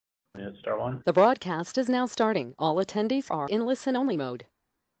Minute star one. The broadcast is now starting. All attendees are in listen-only mode.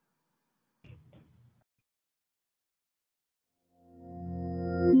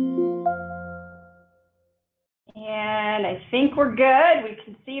 And I think we're good. We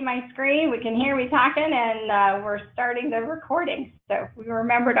can see my screen, we can hear me talking, and we're starting the recording. So we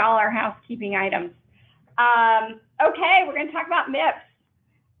remembered all our housekeeping items. Okay, we're going to talk about MIPS.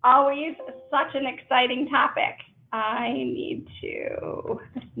 Always such an exciting topic.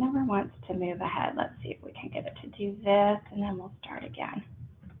 This never wants to move ahead. Let's see if we can get it to do this, and then we'll start again.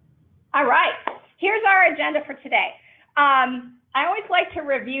 All right, here's our agenda for today. I always like to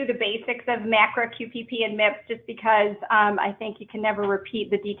review the basics of macro QPP and MIPS just because I think you can never repeat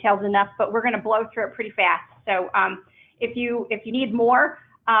the details enough, but we're going to blow through it pretty fast. So if you need more,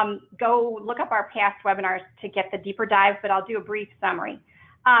 go look up our past webinars to get the deeper dive, but I'll do a brief summary.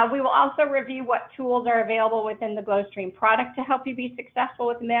 We will also review what tools are available within the GlowStream product to help you be successful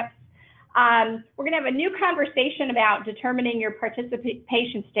with MIPS. We're going to have a new conversation about determining your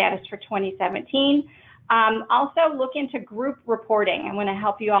participation status for 2017. Also look into group reporting. I'm going to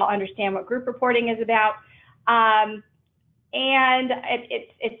help you all understand what group reporting is about. And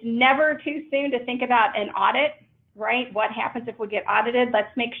it's never too soon to think about an audit, right? What happens if we get audited?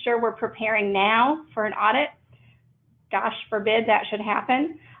 Let's make sure we're preparing now for an audit. Gosh forbid that should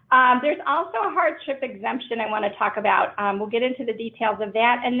happen. There's also a hardship exemption I want to talk about. We'll get into the details of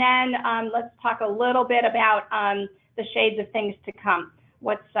that. And then let's talk a little bit about the shades of things to come.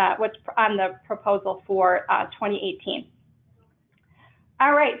 What's on the proposal for 2018.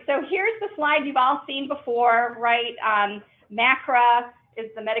 All right, so here's the slide you've all seen before, right? MACRA is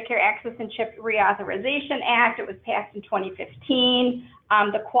the Medicare Access and CHIP Reauthorization Act. It was passed in 2015.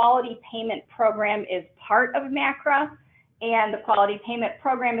 The Quality Payment Program is part of MACRA, and the Quality Payment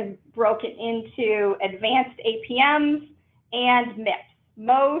Program is broken into advanced APMs and MIPS.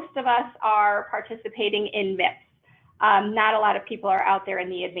 Most of us are participating in MIPS. Not a lot of people are out there in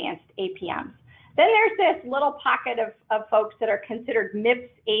the advanced APMs. Then there's this little pocket of folks that are considered MIPS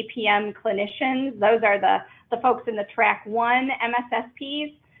APM clinicians. Those are the folks in the Track 1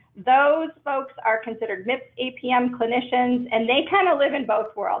 MSSPs. Those folks are considered MIPS APM clinicians, and they kind of live in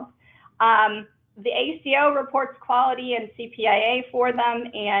both worlds. The ACO reports quality and CPIA for them,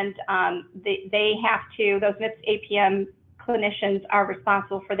 and they have to, those MIPS APM clinicians are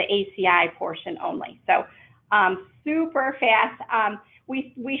responsible for the ACI portion only. So super fast.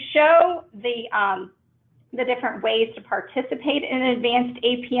 We show the different ways to participate in an advanced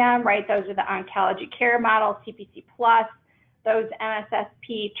APM, right? Those are the oncology care model, CPC Plus, those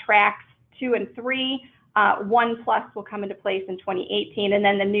MSSP tracks 2 and 3. 1 plus will come into place in 2018, and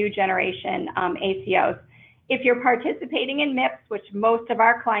then the new generation ACOs. If you're participating in MIPS, which most of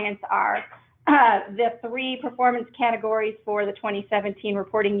our clients are, the 3 performance categories for the 2017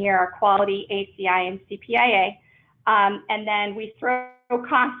 reporting year are quality, ACI, and CPIA. And then we throw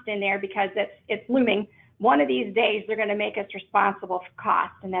cost in there because it's looming. One of these days, they're going to make us responsible for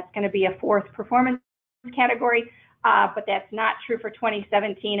cost, and that's going to be a 4th performance category. But that's not true for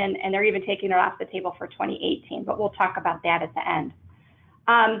 2017, and they're even taking it off the table for 2018. But we'll talk about that at the end.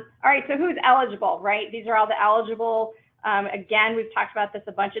 All right, so who's eligible, right? These are all the eligible. Again, we've talked about this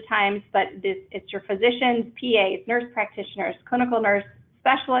a bunch of times, but it's your physicians, PAs, nurse practitioners, clinical nurse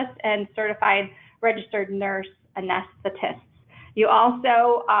specialists, and certified registered nurse anesthetists. You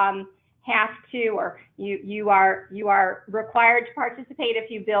also have to, or you are required to participate if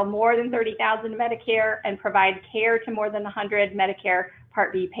you bill more than $30,000 Medicare and provide care to more than 100 Medicare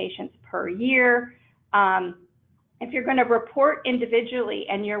Part B patients per year. If you're going to report individually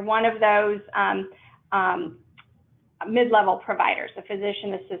and you're one of those mid-level providers, a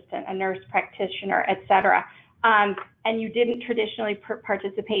physician assistant, a nurse practitioner, et cetera, and you didn't traditionally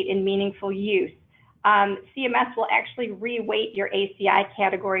participate in meaningful use, CMS will actually re-weight your ACI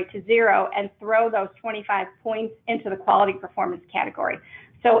category to 0 and throw those 25 points into the quality performance category.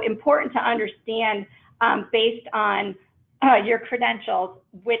 So important to understand based on your credentials,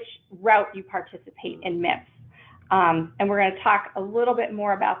 which route you participate in MIPS. And we're going to talk a little bit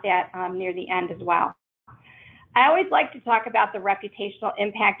more about that near the end as well. I always like to talk about the reputational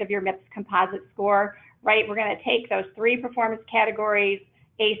impact of your MIPS composite score, right? We're going to take those 3 performance categories,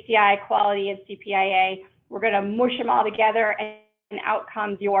 ACI, quality, and CPIA. We're going to mush them all together, and out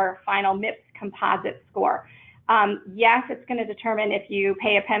comes your final MIPS composite score. Yes, it's going to determine if you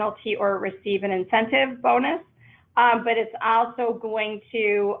pay a penalty or receive an incentive bonus, but it's also going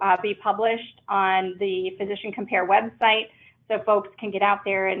to be published on the Physician Compare website, so folks can get out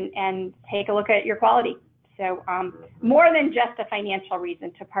there and take a look at your quality. So more than just a financial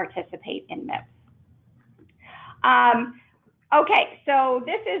reason to participate in MIPS. Okay, so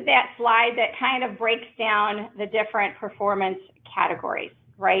this is that slide that kind of breaks down the different performance categories,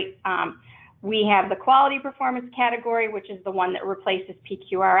 right? We have the quality performance category, which is the one that replaces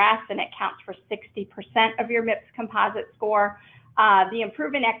PQRS, and it counts for 60% of your MIPS composite score. The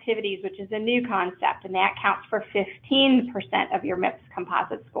improvement activities, which is a new concept, and that counts for 15% of your MIPS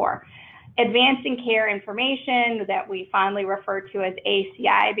composite score. Advancing care information, that we fondly refer to as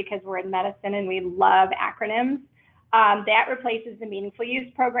ACI because we're in medicine and we love acronyms. That replaces the meaningful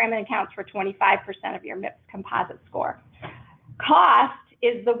use program and accounts for 25% of your MIPS composite score. Cost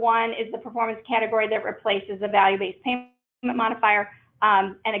is the performance category that replaces the value-based payment modifier.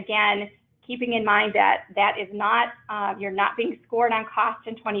 And again, keeping in mind that that is not, you're not being scored on cost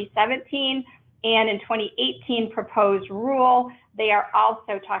in 2017, and in 2018 proposed rule, they are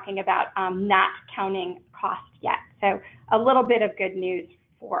also talking about not counting cost yet. So a little bit of good news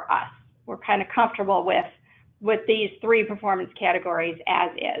for us. We're kind of comfortable with these three performance categories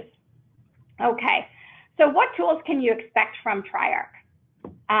as is. Okay, so what tools can you expect from Triarq?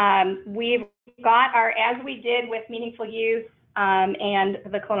 We've got our, as we did with meaningful use and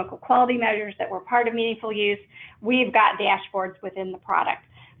the clinical quality measures that were part of meaningful use, we've got dashboards within the product.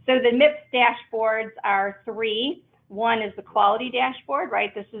 So the MIPS dashboards are three. One is the quality dashboard,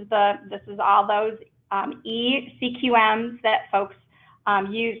 right? This is all those CQMs that folks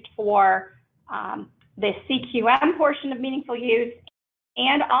used for the CQM portion of meaningful use,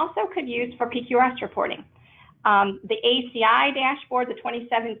 and also could use for PQRS reporting. The ACI dashboard, the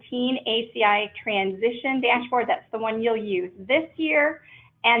 2017 ACI transition dashboard, that's the one you'll use this year.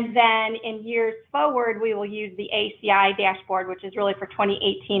 And then in years forward, we will use the ACI dashboard, which is really for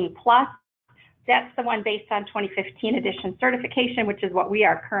 2018 plus. That's the one based on 2015 edition certification, which is what we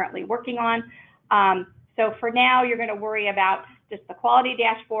are currently working on. So for now, you're going to worry about just the quality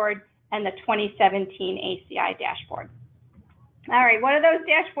dashboard and the 2017 ACI dashboard. All right, what do those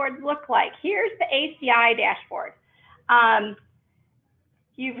dashboards look like? Here's the ACI dashboard.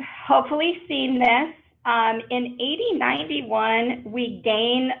 You've hopefully seen this. In 8091, we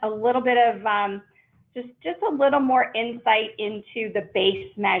gain a little bit of just a little more insight into the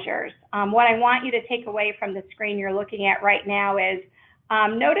base measures. What I want you to take away from the screen you're looking at right now is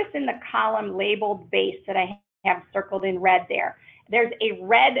notice in the column labeled base that I have circled in red there. There's a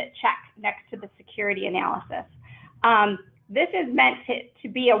red check next to the security analysis. This is meant to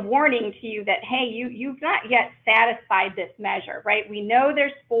be a warning to you that, hey, you've not yet satisfied this measure, right? We know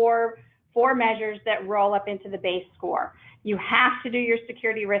there's four measures that roll up into the base score. You have to do your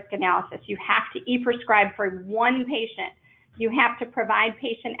security risk analysis. You have to e-prescribe for one patient. You have to provide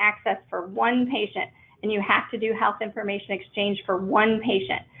patient access for one patient, and you have to do health information exchange for one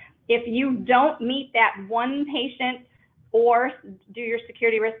patient. If you don't meet that one patient or do your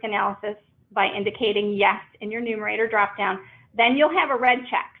security risk analysis by indicating yes in your numerator dropdown, then you'll have a red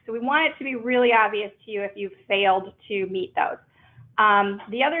check. So we want it to be really obvious to you if you've failed to meet those.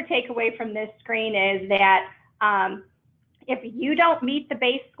 The other takeaway from this screen is that if you don't meet the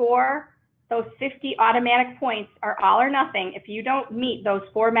base score, those 50 automatic points are all or nothing. If you don't meet those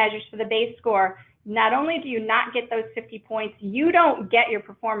four measures for the base score, not only do you not get those 50 points, you don't get your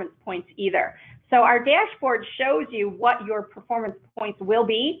performance points either. So our dashboard shows you what your performance points will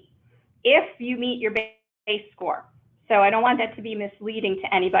be if you meet your base score. So I don't want that to be misleading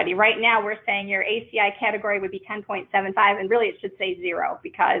to anybody. Right now, we're saying your ACI category would be 10.75, and really it should say 0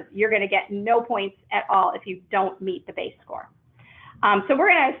 because you're going to get no points at all if you don't meet the base score. So we're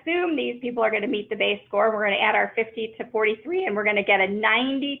going to assume these people are going to meet the base score. We're going to add our 50 to 43, and we're going to get a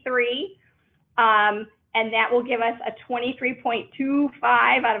 93. And that will give us a 23.25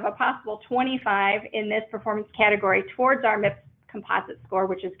 out of a possible 25 in this performance category towards our MIPS composite score,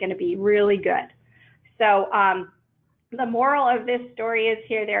 which is going to be really good. So the moral of this story is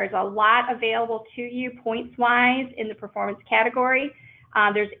here, there is a lot available to you points-wise in the performance category.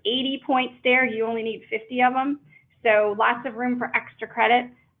 There's 80 points there. You only need 50 of them. So lots of room for extra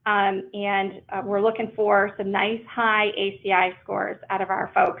credit. And we're looking for some nice high ACI scores out of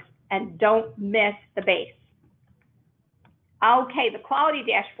our folks. And don't miss the base. Okay, the quality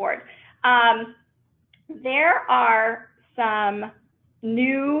dashboard. There are some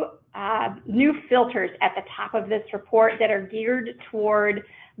new filters at the top of this report that are geared toward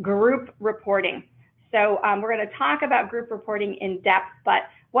group reporting. So we're going to talk about group reporting in depth, but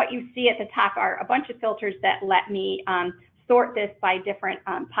what you see at the top are a bunch of filters that let me sort this by different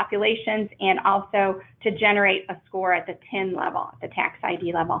populations and also to generate a score at the TIN level, the tax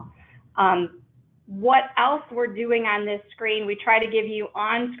ID level. What else we're doing on this screen, we try to give you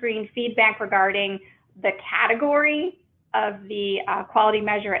on-screen feedback regarding the category of the quality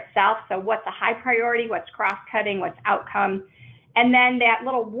measure itself. So what's a high priority, what's cross-cutting, what's outcome. And then that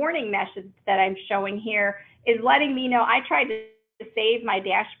little warning message that I'm showing here is letting me know I tried to save my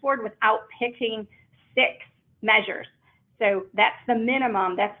dashboard without picking 6 measures. So that's the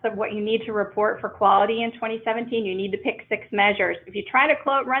minimum. That's what you need to report for quality in 2017. You need to pick 6 measures. If you try to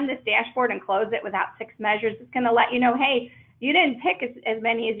run this dashboard and close it without 6 measures, it's going to let you know, hey, you didn't pick as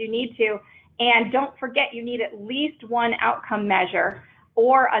many as you need to. And don't forget, you need at least 1 outcome measure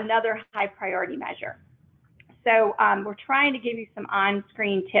or another high priority measure. So we're trying to give you some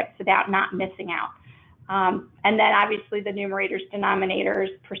on-screen tips about not missing out. And then obviously the numerators,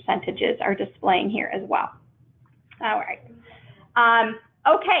 denominators, percentages are displaying here as well. All right.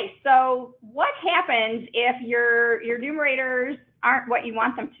 Okay, so what happens if your numerators aren't what you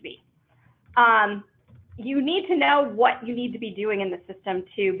want them to be? You need to know what you need to be doing in the system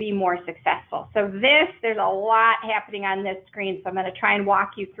to be more successful. So there's a lot happening on this screen, so I'm going to try and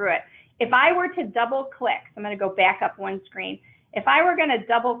walk you through it. If I were to double click, so I'm going to go back up one screen. If I were going to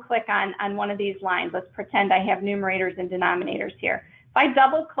double click on one of these lines, let's pretend I have numerators and denominators here. If I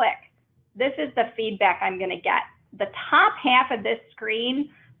double click, this is the feedback I'm going to get. The top half of this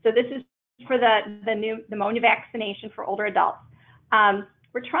screen, so this is for the new pneumonia vaccination for older adults.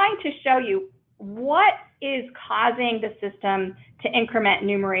 We're trying to show you what is causing the system to increment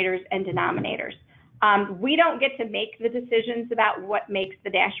numerators and denominators. We don't get to make the decisions about what makes the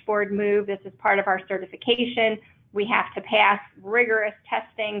dashboard move. This is part of our certification. We have to pass rigorous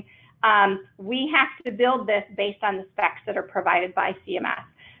testing. We have to build this based on the specs that are provided by CMS.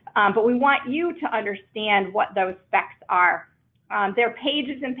 But we want you to understand what those specs are. They're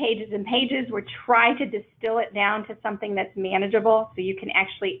pages and pages and pages. We're trying to distill it down to something that's manageable so you can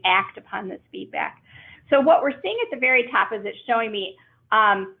actually act upon this feedback. So what we're seeing at the very top is it's showing me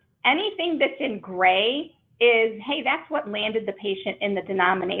anything that's in gray is, hey, that's what landed the patient in the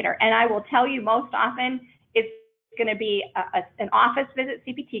denominator. And I will tell you most often it's going to be an office visit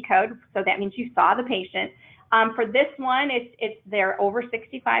CPT code. So that means you saw the patient. For this one, they're over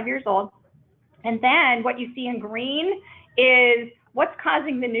 65 years old. And then what you see in green is what's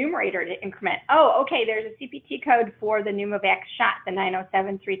causing the numerator to increment. Oh, okay, there's a CPT code for the Pneumovax shot, the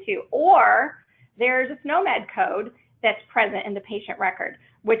 90732, or there's a SNOMED code that's present in the patient record,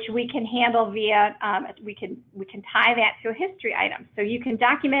 which we can handle via, we can tie that to a history item. So you can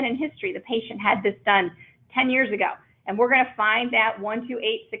document in history the patient had this done 10 years ago. And we're going to find that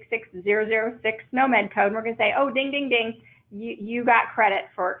 128660006 SNOMED code, and we're going to say, oh, ding, ding, ding, you got credit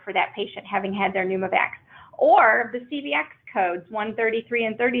for that patient having had their Pneumovax. Or the CVX codes, 133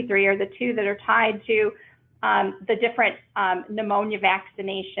 and 33, are the 2 that are tied to the different pneumonia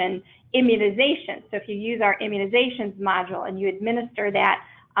vaccination immunizations. So if you use our immunizations module and you administer that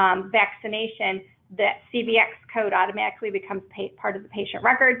vaccination, that CVX code automatically becomes part of the patient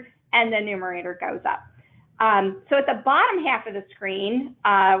record, and the numerator goes up. So at the bottom half of the screen,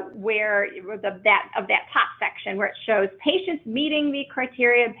 where of that top section where it shows patients meeting the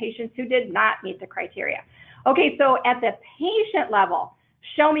criteria and patients who did not meet the criteria. Okay, so at the patient level,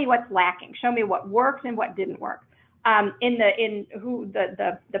 show me what's lacking. Show me what worked and what didn't work. The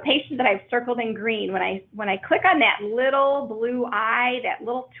patient that I've circled in green, when I click on that little blue eye, that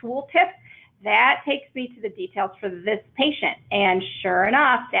little tooltip, that takes me to the details for this patient. And sure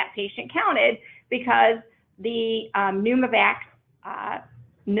enough, that patient counted because the Pneumovax,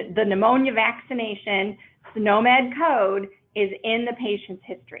 the pneumonia vaccination SNOMED code is in the patient's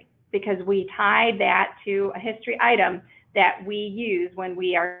history because we tied that to a history item that we use when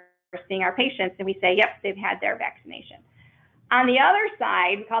we are seeing our patients and we say, yep, they've had their vaccination. On the other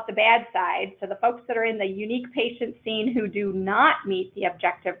side, we call it the bad side, so the folks that are in the unique patient scene who do not meet the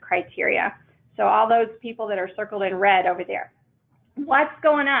objective criteria, so all those people that are circled in red over there. What's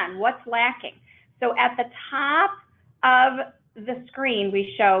going on? What's lacking? So at the top of the screen,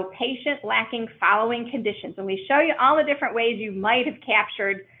 we show patient lacking following conditions, and we show you all the different ways you might have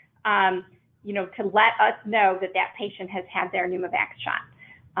captured, to let us know that that patient has had their Pneumovax shot.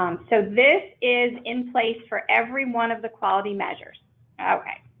 So this is in place for every one of the quality measures.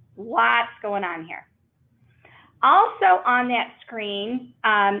 Okay, lots going on here. Also on that screen,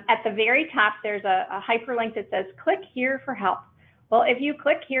 at the very top, there's a hyperlink that says, click here for help. Well, if you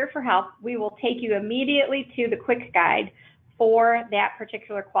click here for help, we will take you immediately to the quick guide for that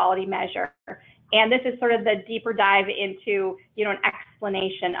particular quality measure. And this is sort of the deeper dive into, an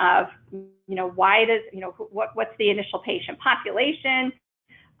explanation of, why does, what's the initial patient population,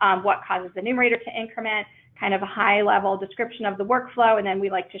 what causes the numerator to increment, kind of a high-level description of the workflow, and then we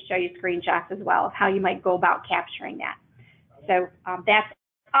like to show you screenshots as well of how you might go about capturing that. So that's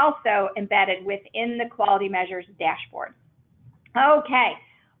also embedded within the quality measures dashboard. Okay,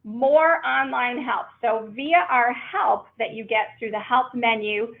 more online help. So via our help that you get through the help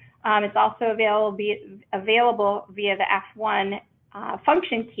menu, it's also available via the F1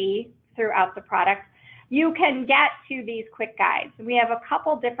 function key throughout the product. You can get to these quick guides. We have a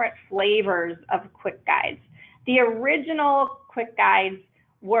couple different flavors of quick guides. The original quick guides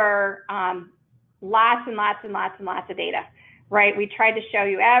were lots and lots and lots and lots of data, right? We tried to show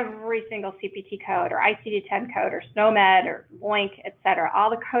you every single CPT code or ICD-10 code or SNOMED or LOINC, et cetera, all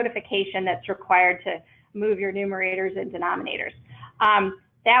the codification that's required to move your numerators and denominators.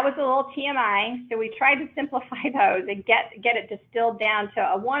 That was a little TMI, so we tried to simplify those and get it distilled down to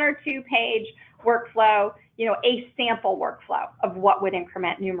a 1 or 2 page workflow, you know, a sample workflow of what would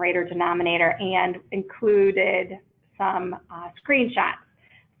increment numerator denominator, and included some screenshots.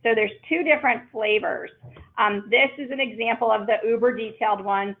 So there's 2 different flavors. This is an example of the uber detailed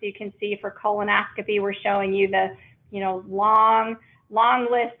one. So you can see for colonoscopy, we're showing you the, you know, long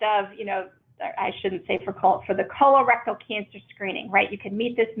list of, you know, I shouldn't say for the colorectal cancer screening, right? You can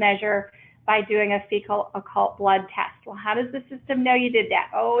meet this measure by doing a fecal occult blood test. Well, how does the system know you did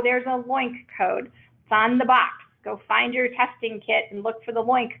that? Oh, there's a LOINC code. It's on the box. Go find your testing kit and look for the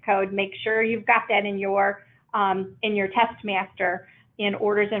LOINC code. Make sure you've got that in your test master in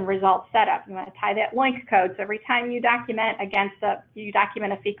orders and results setup. You want to tie that LOINC code. So every time you document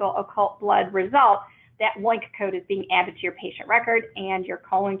a fecal occult blood result, that LOINC code is being added to your patient record, and your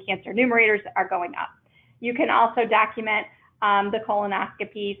colon cancer numerators are going up. You can also document the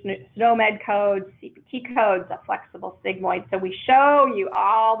colonoscopy, SNOMED codes, CPT codes, a flexible sigmoid. So we show you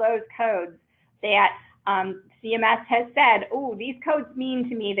all those codes that CMS has said, oh, these codes mean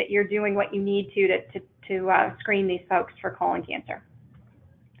to me that you're doing what you need to screen these folks for colon cancer.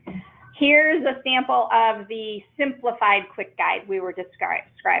 Here's a sample of the simplified quick guide we were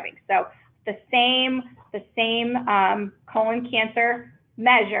describing. So the same colon cancer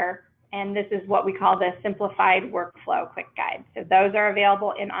measure, and this is what we call the simplified workflow quick guide. So those are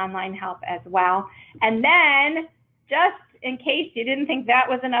available in online help as well. And then, just in case you didn't think that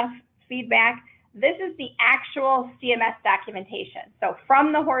was enough feedback, this is the actual CMS documentation. So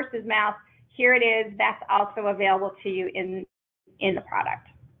from the horse's mouth, here it is. That's also available to you in the product.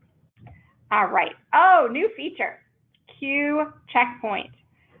 All right. Oh, new feature, Q checkpoint.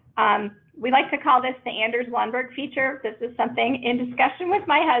 We like to call this the Anders-Lundberg feature. This is something in discussion with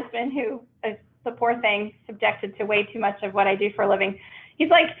my husband, who is, the poor thing, subjected to way too much of what I do for a living. He's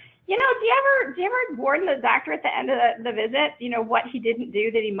like, you know, do you ever warn the doctor at the end of the visit, you know, what he didn't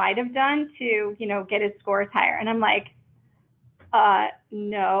do that he might have done to, you know, get his scores higher? And I'm like,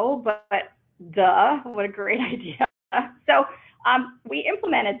 no, but duh, what a great idea. So we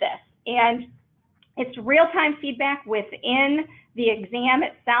implemented this, and it's real-time feedback within the exam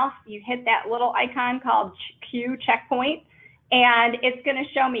itself. You hit that little icon called Q checkpoint, and it's going to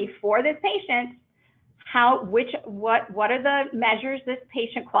show me for this patient what are the measures this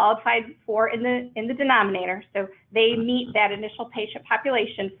patient qualified for in the denominator. So they meet that initial patient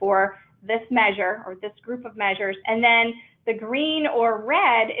population for this measure or this group of measures, and then the green or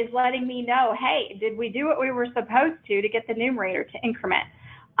red is letting me know, hey, did we do what we were supposed to get the numerator to increment?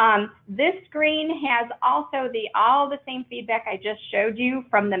 This screen has also all the same feedback I just showed you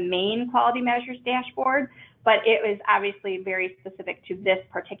from the main quality measures dashboard, but it was obviously very specific to this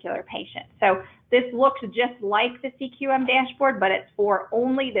particular patient. So this looks just like the CQM dashboard, but it's for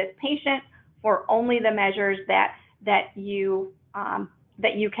only this patient, for only the measures that you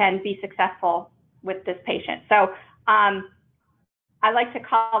can be successful with this patient. So I like to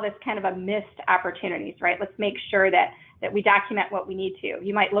call this kind of a missed opportunities, right? Let's make sure that we document what we need to.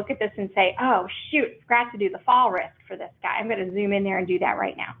 You might look at this and say, oh, shoot, forgot to do the fall risk for this guy. I'm going to zoom in there and do that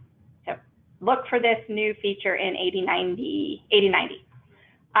right now. So look for this new feature in 8090.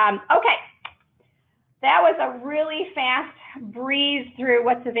 Okay, that was a really fast breeze through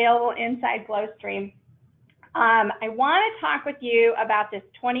what's available inside GlowStream. I want to talk with you about this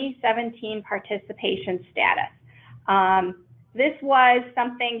 2017 participation status. This was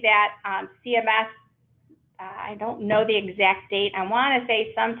something that CMS, I don't know the exact date. I want to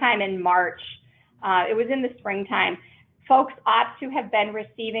say sometime in March. It was in the springtime. Folks ought to have been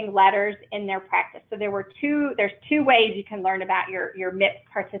receiving letters in their practice. So there's two ways you can learn about your MIPS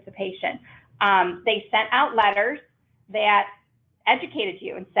participation. They sent out letters that educated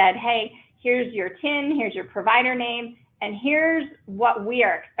you and said, hey, here's your TIN, here's your provider name, and here's what we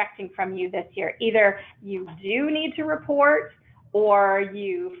are expecting from you this year. Either you do need to report, or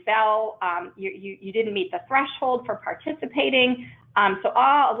you fell, you didn't meet the threshold for participating. So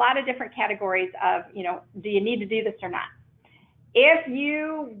a lot of different categories of, you know, do you need to do this or not? If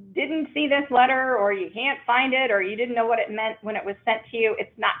you didn't see this letter, or you can't find it, or you didn't know what it meant when it was sent to you,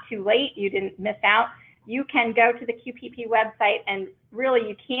 it's not too late. You didn't miss out. You can go to the QPP website, and really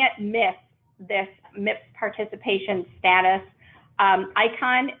you can't miss this MIPS participation status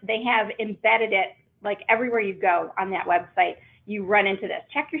icon. They have embedded it like everywhere you go on that website. You run into this,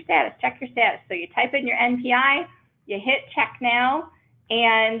 check your status, check your status. So you type in your NPI, you hit check now,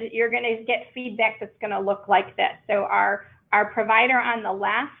 and you're going to get feedback that's going to look like this. So our provider on the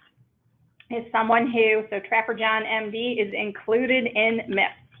left is someone who, so Trapper John MD is included in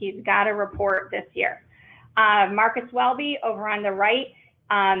MIPS. He's got a report this year. Marcus Welby over on the right,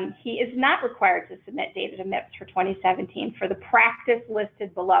 he is not required to submit data to MIPS for 2017 for the practice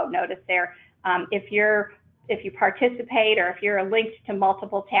listed below. Notice there, if you participate, or if you're linked to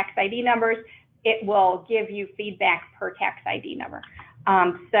multiple tax ID numbers, it will give you feedback per tax ID number.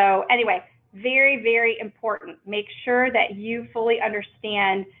 So anyway, very, very important. Make sure that you fully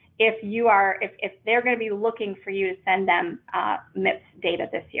understand if they're going to be looking for you to send them MIPS data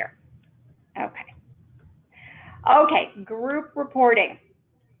this year. Okay, group reporting.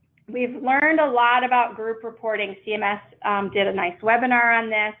 We've learned a lot about group reporting. CMS did a nice webinar on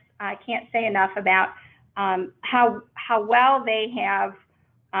this. I can't say enough about how well they have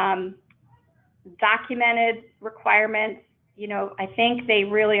documented requirements. You know, I think they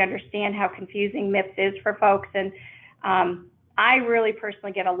really understand how confusing MIPS is for folks, and I really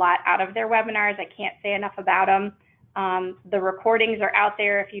personally get a lot out of their webinars. I can't say enough about them. The recordings are out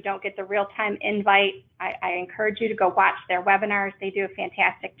there. If you don't get the real-time invite, I encourage you to go watch their webinars. They do a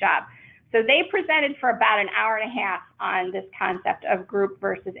fantastic job. So they presented for about an hour and a half on this concept of group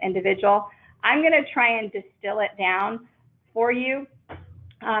versus individual. I'm going to try and distill it down for you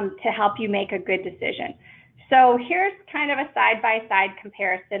to help you make a good decision. So here's kind of a side-by-side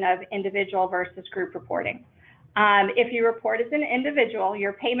comparison of individual versus group reporting. If you report as an individual,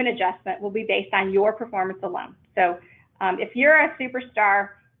 your payment adjustment will be based on your performance alone. So if you're a superstar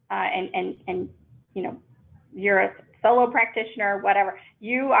and you know, you're a solo practitioner, whatever,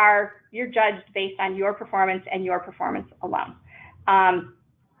 you're judged based on your performance and your performance alone.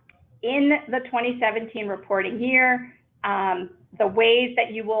 In the 2017 reporting year, the ways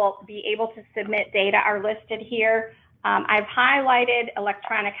that you will be able to submit data are listed here. I've highlighted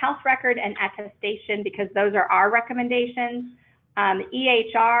electronic health record and attestation because those are our recommendations.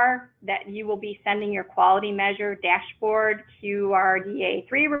 EHR, that you will be sending your quality measure dashboard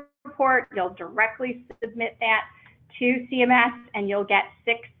QRDA3 report. You'll directly submit that to CMS, and you'll get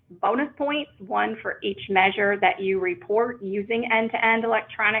 6 bonus points, 1 for each measure that you report using end-to-end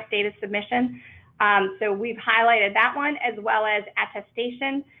electronic data submission. So we've highlighted that one, as well as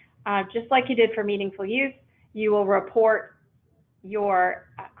attestation. Just like you did for meaningful use, you will report your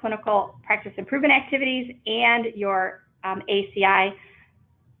clinical practice improvement activities and your ACI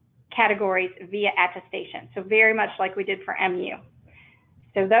categories via attestation. So very much like we did for MU.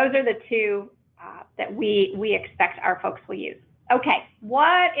 So those are the 2 that we expect our folks will use. Okay,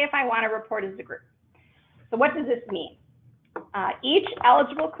 what if I want to report as a group? So what does this mean? Each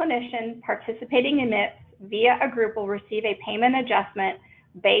eligible clinician participating in MIPS via a group will receive a payment adjustment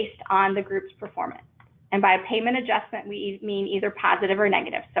based on the group's performance. And by a payment adjustment, we mean either positive or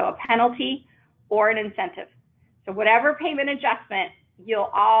negative. So a penalty or an incentive. So whatever payment adjustment,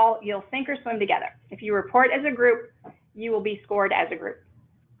 you'll sink or swim together. If you report as a group, you will be scored as a group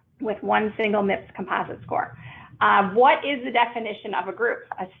with one single MIPS composite score. What is the definition of a group?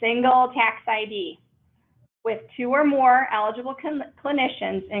 A single tax ID with 2 or more eligible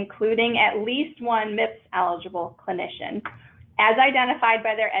clinicians, including at least 1 MIPS eligible clinician, as identified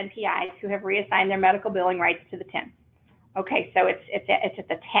by their NPIs who have reassigned their medical billing rights to the TIN. Okay, so it's at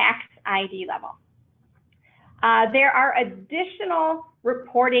the tax ID level. There are additional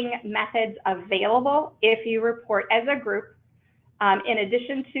reporting methods available if you report as a group. In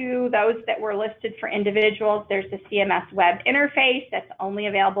addition to those that were listed for individuals, there's the CMS web interface that's only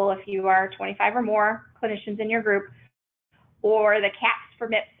available if you are 25 or more clinicians in your group, or the CAPS for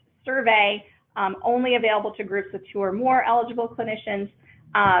MIPS survey, only available to groups with 2 or more eligible clinicians.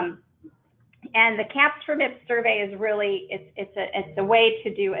 And the CAPS for MIPS survey is really, it's a way to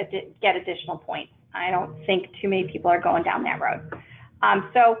get additional points. I don't think too many people are going down that road.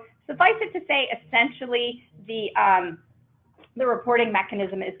 So suffice it to say, essentially, the reporting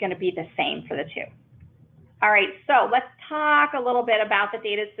mechanism is going to be the same for the 2. All right, so let's talk a little bit about the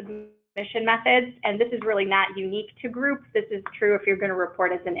data submission methods, and this is really not unique to groups. This is true if you're going to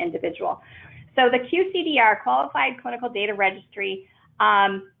report as an individual. So the QCDR, Qualified Clinical Data Registry,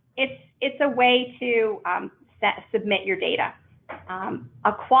 it's a way to submit your data.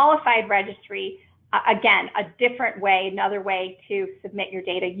 A qualified registry Again, a different way, another way to submit your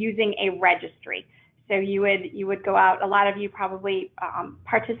data using a registry. So you would go out, a lot of you probably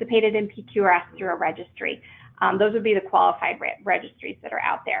participated in PQRS through a registry. Those would be the qualified registries that are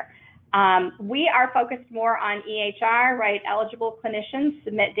out there. We are focused more on EHR, right? Eligible clinicians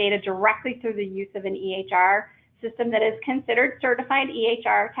submit data directly through the use of an EHR system that is considered certified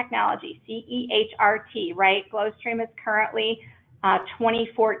EHR technology, CEHRT, right? GlowStream is currently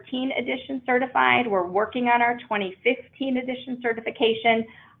 2014 edition certified. We're working on our 2015 edition certification.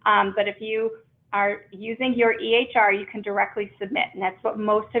 But if you are using your EHR, you can directly submit, and that's what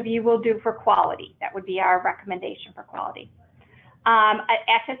most of you will do for quality. That would be our recommendation for quality.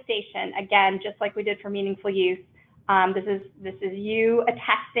 Attestation, again, just like we did for meaningful use, this is you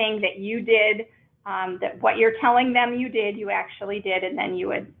attesting that you did, that what you're telling them you did, you actually did, and then you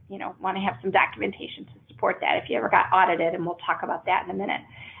would, want to have some documentation to support that if you ever got audited, and we'll talk about that in a minute.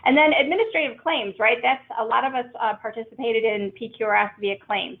 And then administrative claims, right? That's a lot of us participated in PQRS via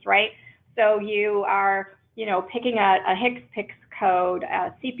claims, right? So you are, picking a HCPCS code,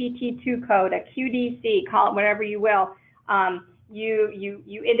 a CPT2 code, a QDC, call it whatever you will. You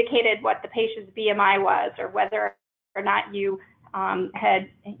indicated what the patient's BMI was, or whether or not you had,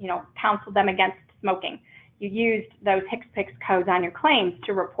 counseled them against smoking. You used those HCPCS codes on your claims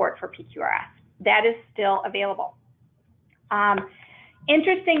to report for PQRS. That is still available.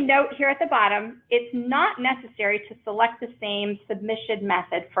 Interesting note here at the bottom, it's not necessary to select the same submission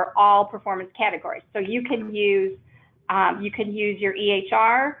method for all performance categories. So you can use your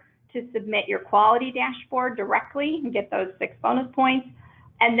EHR to submit your quality dashboard directly and get those 6 bonus points,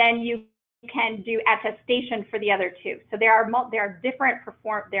 and then you can do attestation for the other 2. So there are different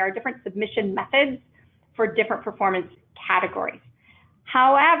submission methods for different performance categories.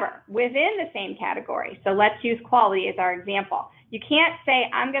 However, within the same category, so let's use quality as our example. You can't say,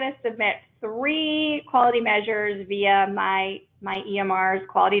 I'm going to submit 3 quality measures via my EMR's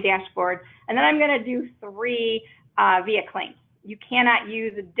quality dashboard, and then I'm going to do 3 via claims. You cannot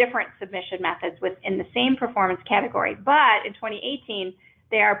use different submission methods within the same performance category, but in 2018,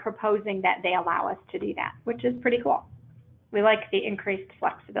 they are proposing that they allow us to do that, which is pretty cool. We like the increased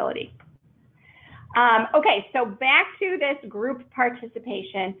flexibility. Okay, so back to this group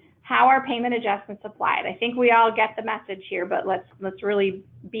participation. How are payment adjustments applied? I think we all get the message here, but let's really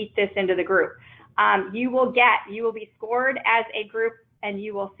beat this into the group. You will be scored as a group, and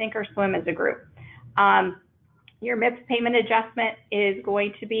you will sink or swim as a group. Your MIPS payment adjustment is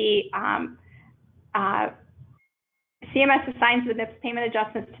going to be, CMS assigns the MIPS payment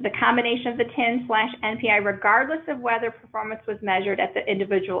adjustments to the combination of the TIN/NPI, regardless of whether performance was measured at the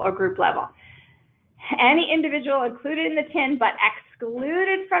individual or group level. Any individual included in the TIN but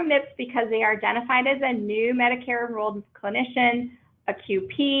excluded from MIPS because they are identified as a new Medicare enrolled clinician, a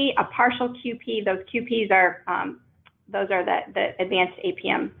QP, a partial QP. Those QPs are the advanced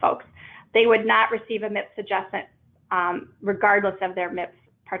APM folks. They would not receive a MIPS adjustment regardless of their MIPS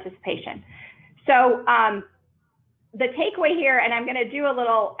participation. So the takeaway here, and I'm going to do a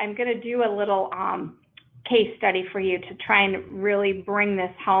little case study for you to try and really bring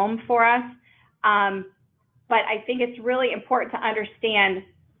this home for us. But I think it's really important to understand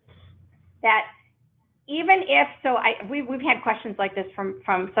that even if, we've had questions like this from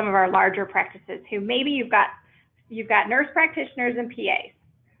some of our larger practices who maybe you've got nurse practitioners and PAs.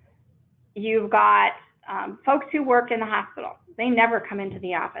 You've got folks who work in the hospital. They never come into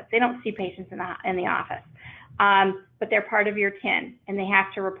the office. They don't see patients in the office, but they're part of your TIN and they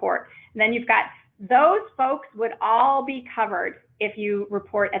have to report. And then you've got those folks would all be covered if you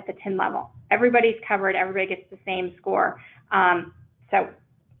report at the TIN level. Everybody's covered. Everybody gets the same score. So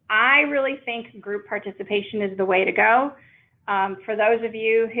I really think group participation is the way to go. For those of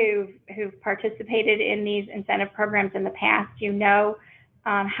you who've participated in these incentive programs in the past, you know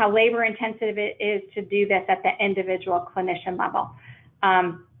how labor intensive it is to do this at the individual clinician level.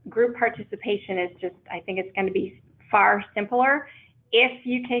 Group participation is just, I think it's going to be far simpler if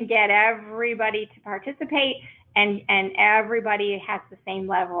you can get everybody to participate and everybody has the same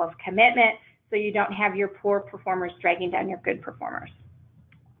level of commitment, so you don't have your poor performers dragging down your good performers.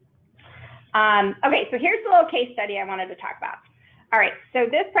 Okay, so here's a little case study I wanted to talk about. All right, so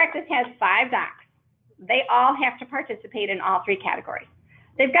this practice has 5 docs. They all have to participate in all 3 categories.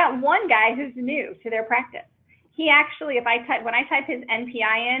 They've got one guy who's new to their practice. He actually, when I type his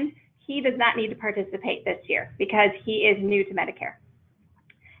NPI in, he does not need to participate this year because he is new to Medicare.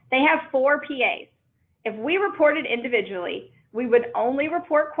 They have 4 PAs. If we reported individually, we would only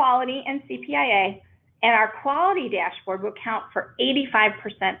report quality and CPIA, and our quality dashboard would count for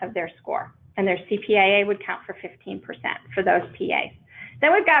 85% of their score, and their CPIA would count for 15% for those PAs.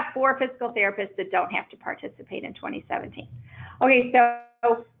 Then we've got 4 physical therapists that don't have to participate in 2017. Okay,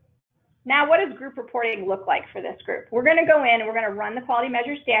 so now what does group reporting look like for this group? We're going to go in and we're going to run the quality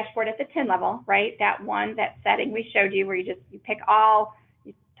measures dashboard at the 10 level, right? That setting we showed you where you pick all,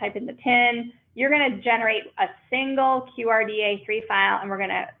 you type in the 10. You're going to generate a single QRDA3 file, and we're going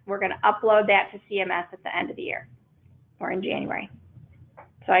to upload that to CMS at the end of the year or in January.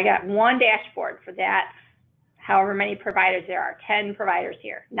 So I got one dashboard for that. However many providers there are, 10 providers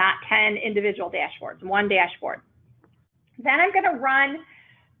here, not 10 individual dashboards, one dashboard. Then I'm going to run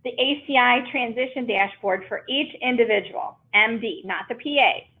the ACI transition dashboard for each individual MD, not the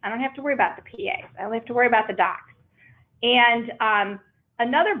PAs. I don't have to worry about the PAs. I only have to worry about the docs. And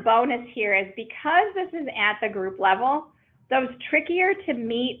another bonus here is because this is at the group level, those trickier to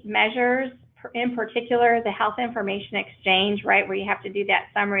meet measures, in particular the health information exchange, right, where you have to do that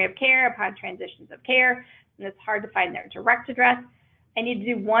summary of care upon transitions of care, and it's hard to find their direct address. I need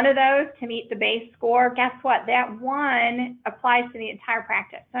to do one of those to meet the base score. Guess what? That one applies to the entire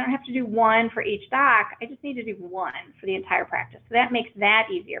practice. So I don't have to do one for each doc. I just need to do one for the entire practice. So that makes that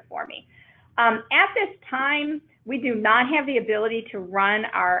easier for me. At this time, we do not have the ability to run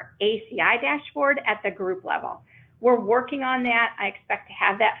our ACI dashboard at the group level. We're working on that. I expect to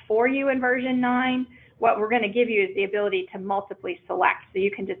have that for you in version 9. What we're going to give you is the ability to multiply select, so you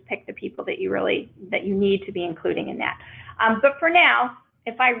can just pick the people that you need to be including in that. But for now,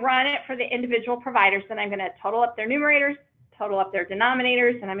 if I run it for the individual providers, then I'm going to total up their numerators, total up their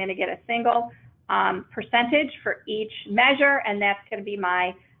denominators, and I'm going to get a single percentage for each measure, and that's going to be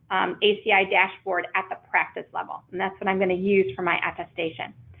my ACI dashboard at the practice level, and that's what I'm going to use for my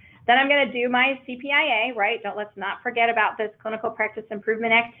attestation. Then I'm going to do my CPIA, right? Let's not forget about this clinical practice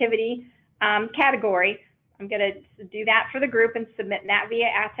improvement activity category. I'm going to do that for the group and submit that via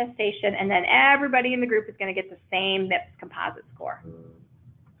attestation, and then everybody in the group is going to get the same MIPS composite score.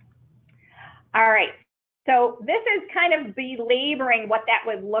 All right, so this is kind of belaboring what that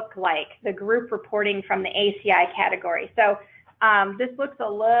would look like, the group reporting from the ACI category. So this looks a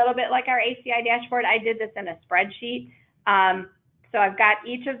little bit like our ACI dashboard. I did this in a spreadsheet. So I've got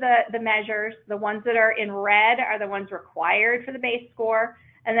each of the measures. The ones that are in red are the ones required for the base score.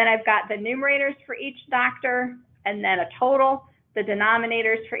 And then I've got the numerators for each doctor and then a total, the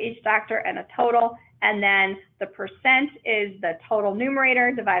denominators for each doctor and a total, and then the percent is the total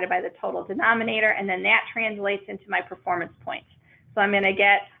numerator divided by the total denominator, and then that translates into my performance points. So I'm going to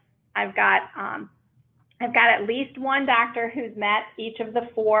get, I've got at least one doctor who's met each of the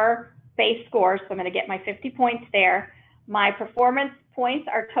 4 base scores, so I'm going to get my 50 points there. My performance points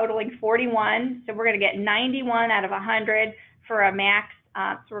are totaling 41, so we're going to get 91 out of 100 for a max.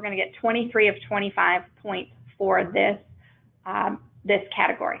 So we're going to get 23 of 25 points for this this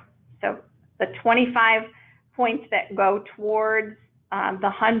category. So the 25 points that go towards the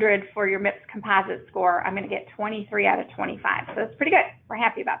 100 for your MIPS composite score, I'm going to get 23 out of 25. So that's pretty good. We're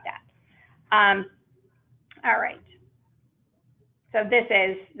happy about that. All right. So this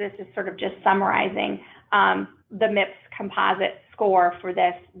is sort of just summarizing the MIPS composite score for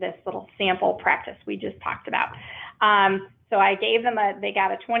this little sample practice we just talked about. So I gave them they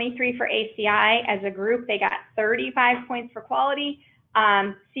got a 23 for ACI as a group. They got 35 points for quality.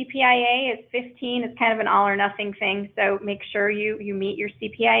 CPIA is 15. It's kind of an all or nothing thing. So make sure you meet your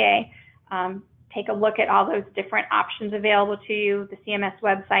CPIA. Take a look at all those different options available to you. The CMS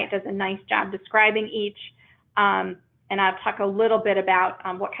website does a nice job describing each. And I'll talk a little bit about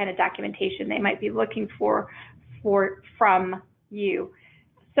what kind of documentation they might be looking for from you.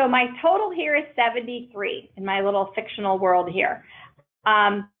 So my total here is 73 in my little fictional world here.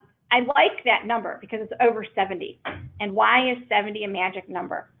 I like that number because it's over 70. And why is 70 a magic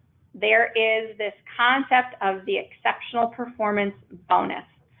number? There is this concept of the exceptional performance bonus.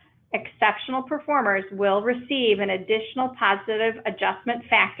 Exceptional performers will receive an additional positive adjustment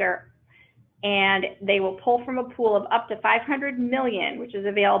factor, and they will pull from a pool of up to 500 million, which is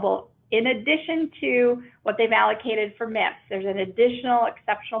available in addition to what they've allocated for MIPS. There's an additional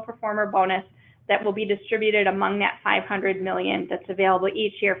exceptional performer bonus that will be distributed among that 500 million that's available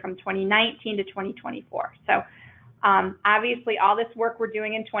each year from 2019 to 2024. So obviously all this work we're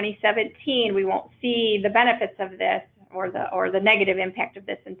doing in 2017, we won't see the benefits of this or the negative impact of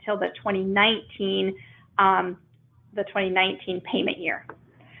this until the 2019 payment year.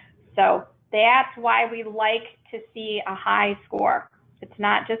 So that's why we like to see a high score. It's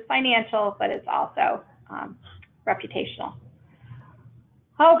not just financial, but it's also reputational.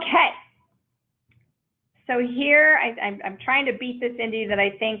 Okay. So here, I'm trying to beat this into you that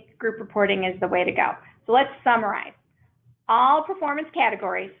I think group reporting is the way to go. So let's summarize. All performance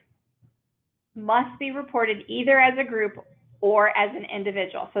categories must be reported either as a group or as an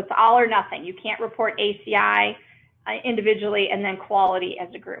individual. So it's all or nothing. You can't report ACI individually and then quality as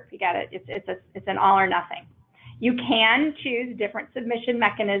a group. You got it. It's an all or nothing. You can choose different submission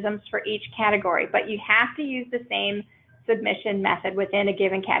mechanisms for each category, but you have to use the same submission method within a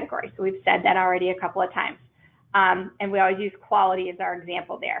given category. So we've said that already a couple of times. And we always use quality as our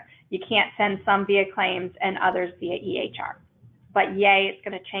example there. You can't send some via claims and others via EHR. But yay, it's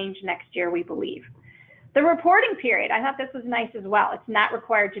going to change next year, we believe. The reporting period, I thought this was nice as well. It's not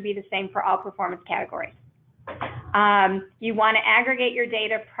required to be the same for all performance categories. You want to aggregate your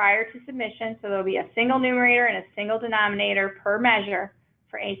data prior to submission, so there'll be a single numerator and a single denominator per measure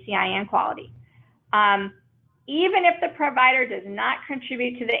for ACI and quality. Even if the provider does not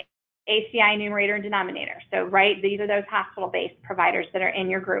contribute to the ACI numerator and denominator, so right, these are those hospital-based providers that are in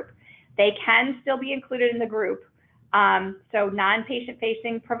your group, they can still be included in the group. So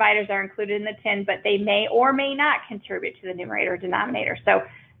non-patient-facing providers are included in the TIN, but they may or may not contribute to the numerator or denominator. So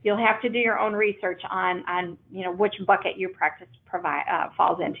you'll have to do your own research on which bucket your practice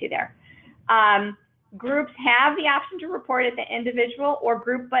falls into there. Groups have the option to report at the individual or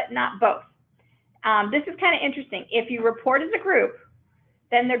group, but not both. This is kind of interesting. If you report as a group,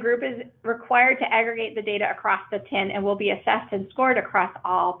 then the group is required to aggregate the data across the TIN and will be assessed and scored across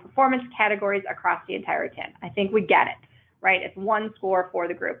all performance categories across the entire TIN. I think we get it, right? It's one score for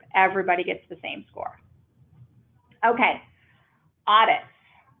the group. Everybody gets the same score. Okay, audits.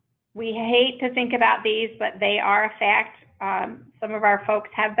 We hate to think about these, but they are a fact. Some of our folks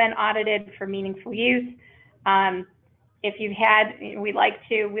have been audited for meaningful use. If you've had, we'd like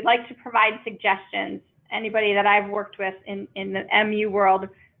to provide suggestions. Anybody that I've worked with in the MU world,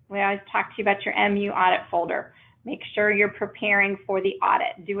 we always talk to you about your MU audit folder. Make sure you're preparing for the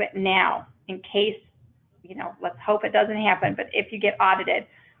audit. Do it now in case, let's hope it doesn't happen, but if you get audited,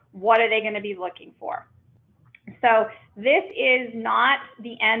 what are they going to be looking for? So this is not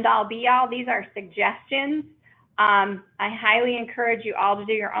the end all be all. These are suggestions. I highly encourage you all to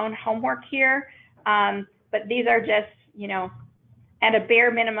do your own homework here, but these are just, at a bare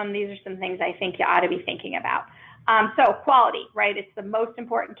minimum, these are some things I think you ought to be thinking about. So quality, right? It's the most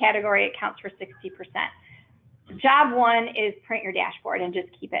important category. It counts for 60%. Job one is print your dashboard and just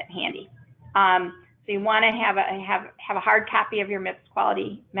keep it handy. So you want to have a hard copy of your MIPS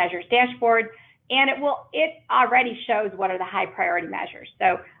quality measures dashboard, and it already shows what are the high priority measures.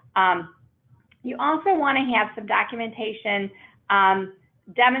 So you also want to have some documentation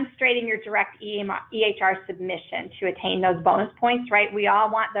demonstrating your direct EHR submission to attain those bonus points, right? We all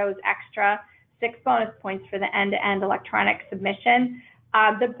want those extra 6 bonus points for the end-to-end electronic submission.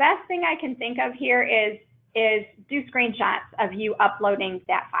 The best thing I can think of here is do screenshots of you uploading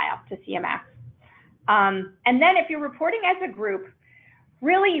that file to CMS. And then if you're reporting as a group,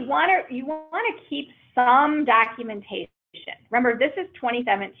 really you want to keep some documentation. Remember, this is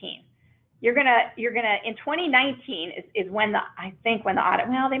 2017. You're gonna in 2019 is when I think when the audit,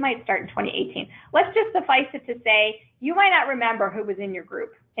 well, they might start in 2018. Let's just suffice it to say you might not remember who was in your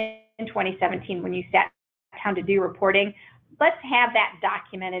group in 2017 when you sat down to do reporting. Let's have that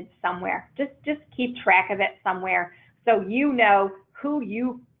documented somewhere. Just keep track of it somewhere so you know who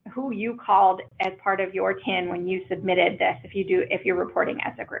you called as part of your TIN when you submitted this, if you're reporting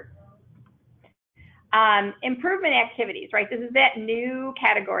as a group. Improvement activities, right? This is that new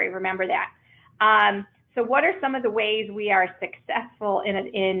category, remember that. So what are some of the ways we are successful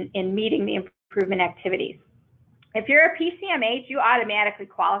in meeting the improvement activities? If you're a PCMH, you automatically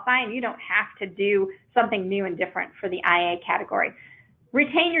qualify and you don't have to do something new and different for the IA category.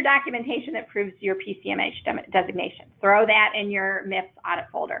 Retain your documentation that proves your PCMH designation. Throw that in your MIPS audit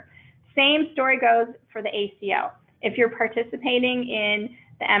folder. Same story goes for the ACO. If you're participating in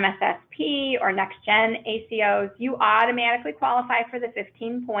the MSSP or next-gen ACOs, you automatically qualify for the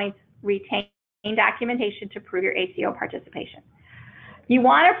 15 points retain documentation to prove your ACO participation. You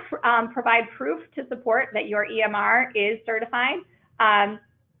want to provide proof to support that your EMR is certified.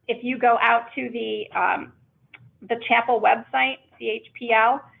 If you go out to the Chapel website,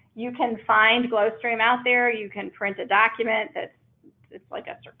 CHPL, you can find Glowstream out there. You can print a document it's like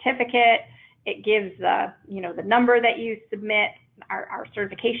a certificate. It gives the number that you submit, our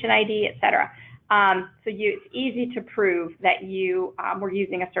certification ID, etc. So it's easy to prove that you were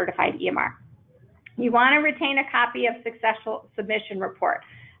using a certified EMR. You want to retain a copy of successful submission report.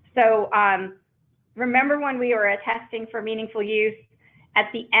 So remember when we were testing for meaningful use, at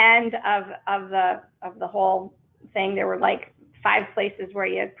the end of the whole thing, there were like 5 places where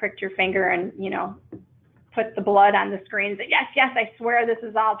you pricked your finger and put the blood on the screen. That yes, I swear this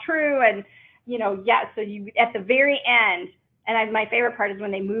is all true, and yes. So you at the very end, And my favorite part is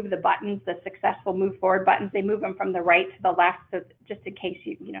when they move the buttons, the successful move forward buttons, they move them from the right to the left, so just in case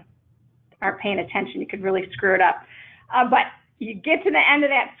you aren't paying attention, you could really screw it up. But you get to the end of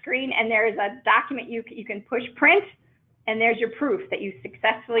that screen and there's a document you can push print, and there's your proof that you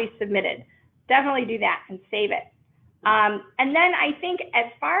successfully submitted. Definitely do that and save it. And then I think as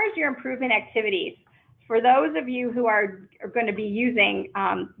far as your improvement activities, for those of you who are going to be using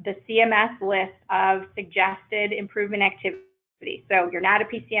the CMS list of suggested improvement activities, so you're not a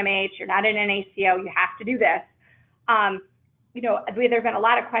PCMH, you're not an NACO, you have to do this. There's been a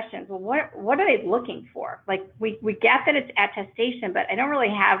lot of questions. Well, what are they looking for? Like we get that it's attestation, but I don't really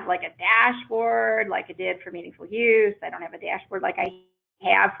have like a dashboard like I did for meaningful use. I don't have a dashboard like I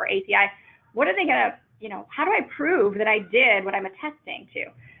have for ACI. What are they gonna, how do I prove that I did what I'm attesting to?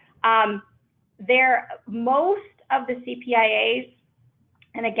 Most of the CPIAs,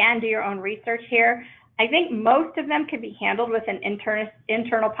 and again, do your own research here, I think most of them can be handled with an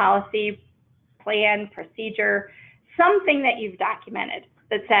internal policy, plan, procedure, something that you've documented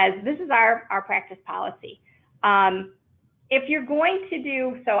that says, this is our practice policy. If you're going to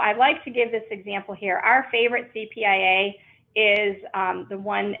do, so I like to give this example here. Our favorite CPIA is the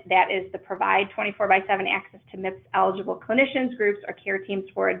one that is the provide 24/7 access to MIPS eligible clinicians, groups, or care teams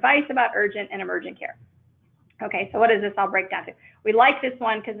for advice about urgent and emergent care. Okay, so what does this all break down to? We like this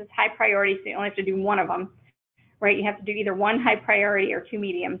one because it's high priority, so you only have to do one of them, right? You have to do either one high priority or two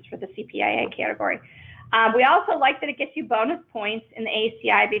mediums for the CPIA category. We also like that it gets you bonus points in the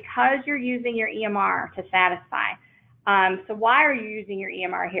ACI because you're using your EMR to satisfy. So why are you using your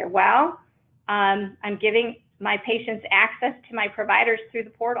EMR here? Well, I'm giving my patients access to my providers through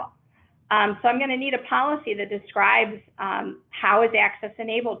the portal. So I'm going to need a policy that describes how is access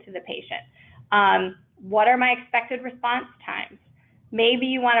enabled to the patient. What are my expected response times? Maybe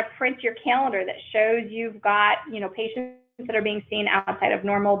you want to print your calendar that shows you've got, patients that are being seen outside of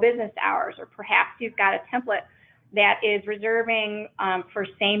normal business hours, or perhaps you've got a template that is reserving for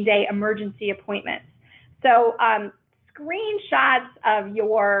same-day emergency appointments. So screenshots of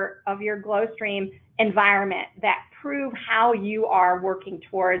your GlowStream environment that prove how you are working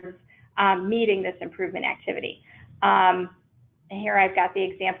towards meeting this improvement activity. And here I've got the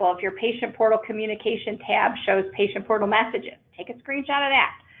example of your patient portal communication tab shows patient portal messages. Take a screenshot of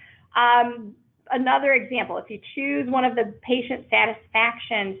that. Another example, if you choose one of the patient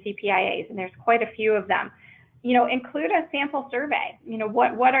satisfaction CPIAs, and there's quite a few of them, include a sample survey.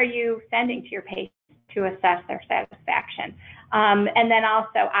 What are you sending to your patients to assess their satisfaction? And then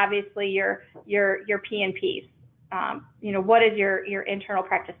also, obviously, your P&Ps. What is your internal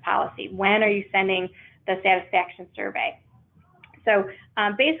practice policy? When are you sending the satisfaction survey? So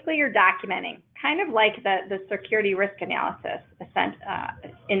basically, you're documenting, kind of like the security risk analysis,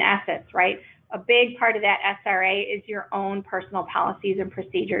 in essence, right? A big part of that SRA is your own personal policies and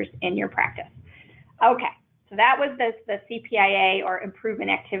procedures in your practice. Okay, so that was the CPIA or improvement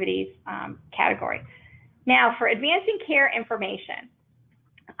activities category. Now, for advancing care information,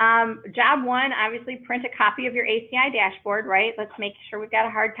 job one, obviously print a copy of your ACI dashboard, right? Let's make sure we've got a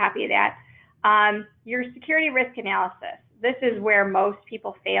hard copy of that. Your security risk analysis. This is where most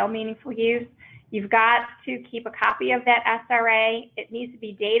people fail meaningful use. You've got to keep a copy of that SRA. It needs to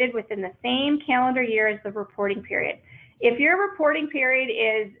be dated within the same calendar year as the reporting period. If your reporting period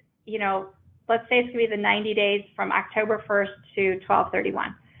is, let's say it's going to be the 90 days from October 1st to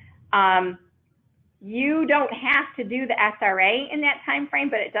 12/31. You don't have to do the SRA in that time frame,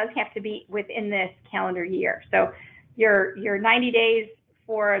 but it does have to be within this calendar year. So your 90 days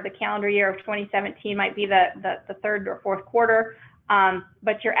for the calendar year of 2017 might be the third or fourth quarter,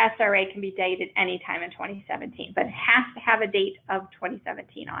 but your SRA can be dated anytime in 2017, but it has to have a date of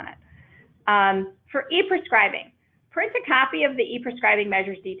 2017 on it. For e-prescribing, print a copy of the e-prescribing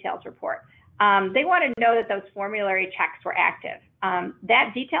measures details report. They want to know that those formulary checks were active.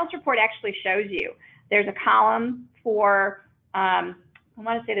 That details report actually shows you. There's a column for, I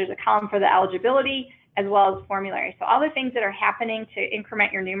want to say there's a column for the eligibility as well as formulary. So all the things that are happening to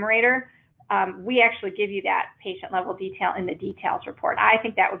increment your numerator, we actually give you that patient level detail in the details report. I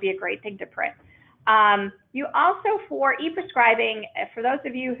think that would be a great thing to print. You also, for e-prescribing, for those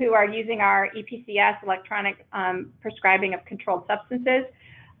of you who are using our EPCS, electronic prescribing of controlled substances,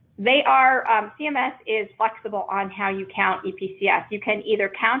 they are, CMS is flexible on how you count EPCS. You can either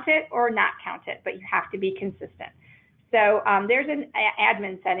count it or not count it, but you have to be consistent. So there's an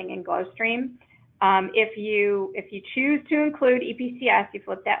admin setting in GlowStream. If you choose to include EPCS, you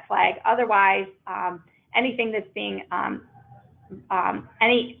flip that flag. Otherwise, anything that's being,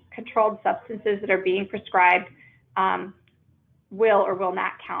 any controlled substances that are being prescribed will or will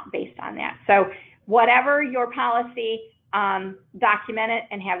not count based on that. So whatever your policy, document it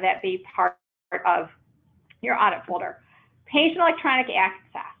and have that be part of your audit folder. Patient electronic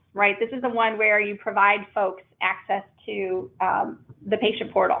access, right? This is the one where you provide folks access to the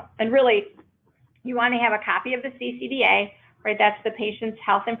patient portal. And really, you want to have a copy of the CCDA, right? That's the patient's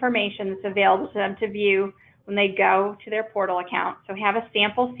health information that's available to them to view when they go to their portal account. So have a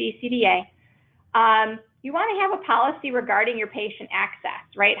sample CCDA. You want to have a policy regarding your patient access,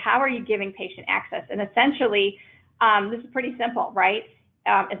 right? How are you giving patient access? And essentially, this is pretty simple, right?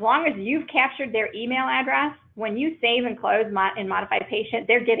 As long as you've captured their email address, when you save and close and modify patient,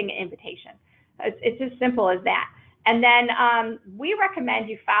 they're getting an invitation. It's as simple as that. And then we recommend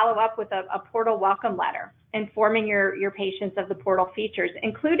you follow up with a portal welcome letter informing your patients of the portal features,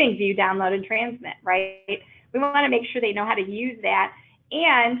 including view, download, and transmit, right? We want to make sure they know how to use that.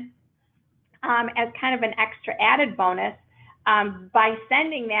 And as kind of an extra added bonus, by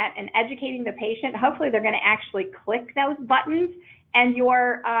sending that and educating the patient, hopefully they're going to actually click those buttons, and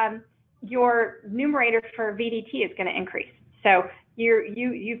your numerator for VDT is going to increase. So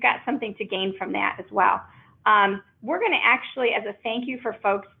you've got something to gain from that as well. We're going to actually, as a thank you for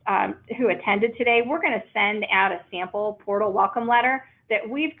folks who attended today, we're going to send out a sample portal welcome letter that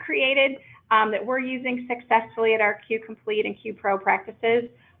we've created that we're using successfully at our Q Complete and Q Pro practices.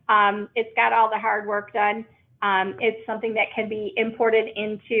 It's got all the hard work done. It's something that can be imported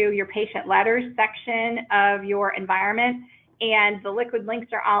into your patient letters section of your environment, and the liquid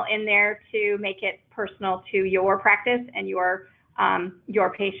links are all in there to make it personal to your practice and your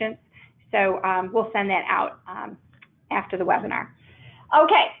patients. So we'll send that out after the webinar.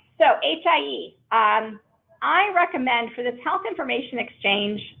 Okay, so HIE. I recommend for this health information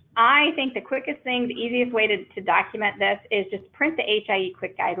exchange, I think the quickest thing, the easiest way to document this is just print the HIE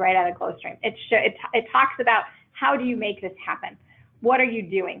quick guide right out of GlowStream. It talks about how do you make this happen? What are you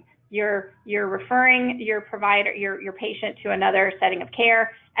doing? You're referring your provider, your patient to another setting of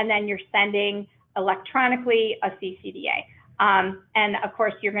care, and then you're sending electronically a CCDA. And of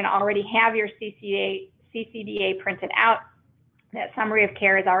course, you're going to already have your CCDA printed out. That summary of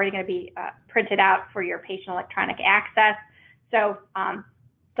care is already going to be printed out for your patient electronic access. So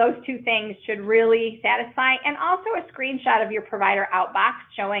those two things should really satisfy, and also a screenshot of your provider outbox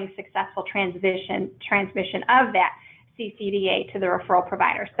showing successful transmission of that CCDA to the referral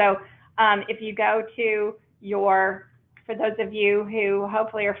provider. So if you go to for those of you who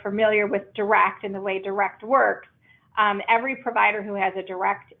hopefully are familiar with Direct and the way Direct works, every provider who has a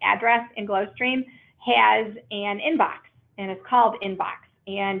Direct address in GlowStream has an inbox, and it's called Inbox.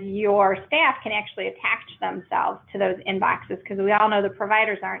 And your staff can actually attach themselves to those inboxes, because we all know the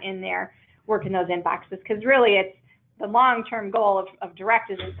providers aren't in there working those inboxes, because really it's the long-term goal of Direct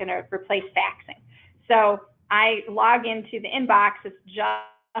is it's going to replace faxing. So I log into the inbox. It's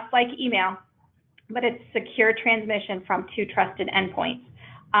just like email, but it's secure transmission from 2 trusted endpoints.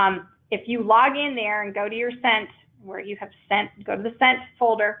 If you log in there and go to your sent, where you have sent, go to the sent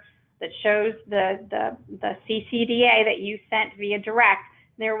folder that shows the CCDA that you sent via Direct,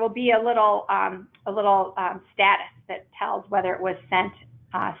 there will be a little status that tells whether it was sent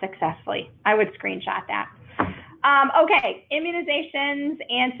successfully. I would screenshot that. Okay, immunizations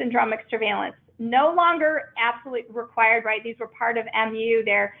and syndromic surveillance. No longer absolutely required, right? These were part of MU.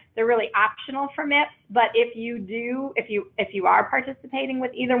 They're really optional for MIPS, but if you are participating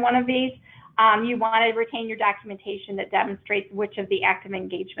with either one of these, you want to retain your documentation that demonstrates which of the active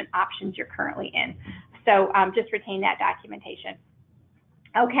engagement options you're currently in. So just retain that documentation.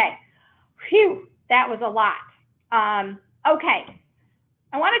 Okay, phew, that was a lot. Okay,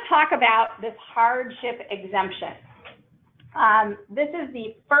 I want to talk about this hardship exemption. This is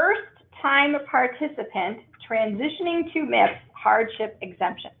the first time participant transitioning to MIPS hardship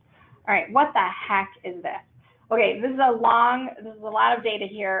exemption. All right, what the heck is this? Okay, this is a lot of data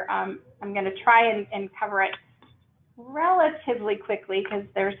here. I'm going to try and cover it relatively quickly because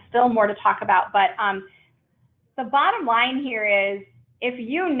there's still more to talk about. But the bottom line here is, if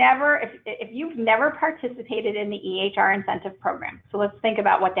you've never participated in the EHR incentive program, so let's think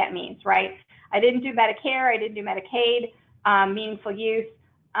about what that means, right? I didn't do Medicare, I didn't do Medicaid, meaningful use,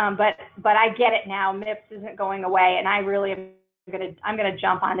 but I get it now. MIPS isn't going away, and I really am I'm gonna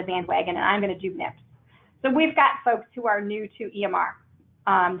jump on the bandwagon, and I'm gonna do MIPS. So we've got folks who are new to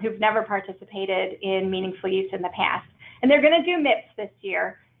EMR, who've never participated in meaningful use in the past, and they're gonna do MIPS this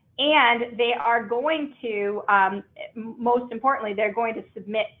year. And they are going to, most importantly, they're going to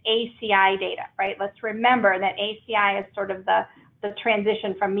submit ACI data, right? Let's remember that ACI is sort of the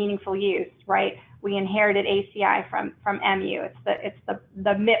transition from meaningful use, right? We inherited ACI from MU. It's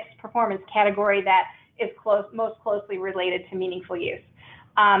the MIPS performance category that is most closely related to meaningful use.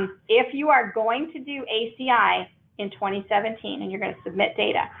 If you are going to do ACI in 2017 and you're going to submit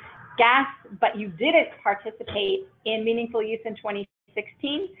data. But you didn't participate in meaningful use in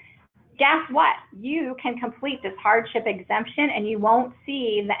 2016. Guess what? You can complete this hardship exemption and you won't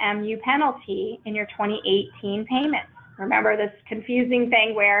see the MU penalty in your 2018 payments. Remember this confusing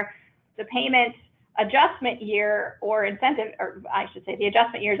thing where the payment adjustment year or incentive, or I should say the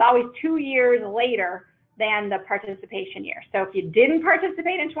adjustment year is always 2 years later than the participation year. So if you didn't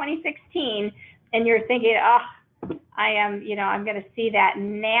participate in 2016 and you're thinking, oh, I'm going to see that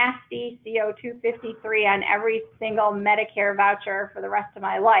nasty CO253 on every single Medicare voucher for the rest of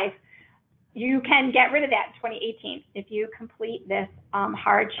my life, you can get rid of that in 2018 if you complete this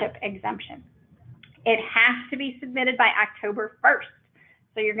hardship exemption. It has to be submitted by October 1st.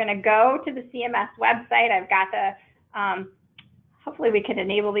 So you're going to go to the CMS website. I've got the, hopefully we can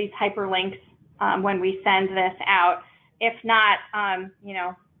enable these hyperlinks when we send this out. If not,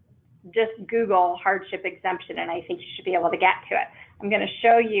 just Google hardship exemption and I think you should be able to get to it. I'm going to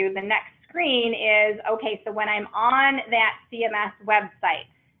show you the next screen is, okay, so when I'm on that CMS website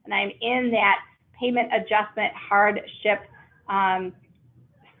and I'm in that payment adjustment hardship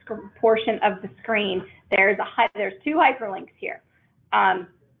portion of the screen, there's two hyperlinks here.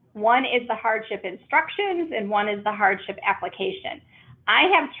 One is the hardship instructions and one is the hardship application. I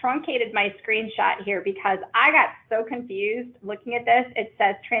have truncated my screenshot here because I got so confused looking at this. It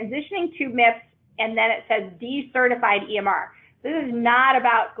says transitioning to MIPS and then it says decertified EMR. This is not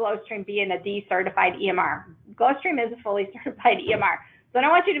about GlowStream being a decertified EMR. GlowStream is a fully certified EMR. So I don't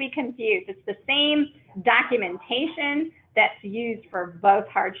want you to be confused. It's the same documentation that's used for both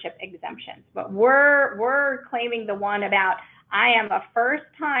hardship exemptions. But we're claiming the one about I am a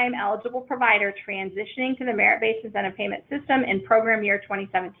first-time eligible provider transitioning to the merit-based incentive payment system in program year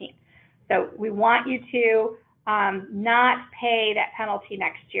 2017. So we want you to not pay that penalty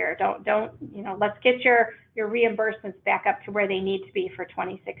next year. Let's get your reimbursements back up to where they need to be for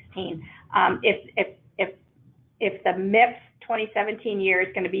 2016. If the MIPS 2017 year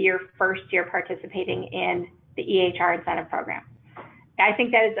is going to be your first year participating in the EHR incentive program. I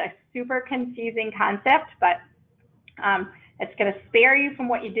think that is a super confusing concept, but it's going to spare you from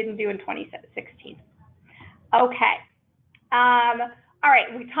what you didn't do in 2016. Okay. All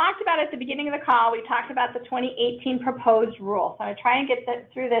right, we talked about at the beginning of the call, we talked about the 2018 proposed rule. So I'm going to try and get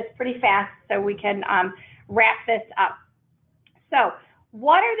through this pretty fast so we can wrap this up. So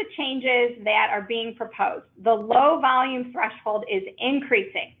what are the changes that are being proposed? The low volume threshold is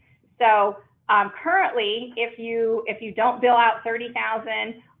increasing. So currently, if you don't bill out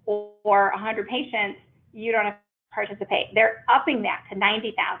 30,000 or 100 patients, you don't have to participate. They're upping that to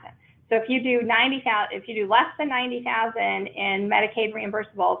 90,000. So if you do 90,000, if you do less than 90,000 in Medicaid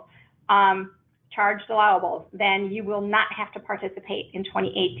reimbursables, charged allowables, then you will not have to participate in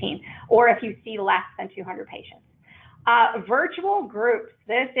 2018, or if you see less than 200 patients. Virtual groups,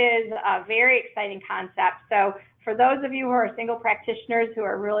 this is a very exciting concept. So for those of you who are single practitioners who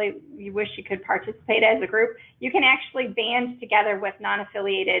are you wish you could participate as a group, you can actually band together with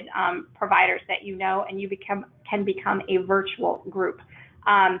non-affiliated providers that you know, and you can become a virtual group.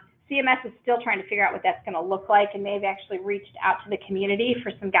 CMS is still trying to figure out what that's going to look like, and they've actually reached out to the community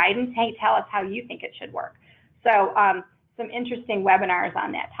for some guidance. Hey, tell us how you think it should work. So some interesting webinars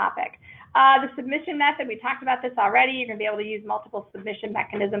on that topic. The submission method, we talked about this already. You're going to be able to use multiple submission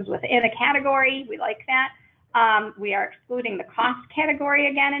mechanisms within a category. We like that. We are excluding the cost category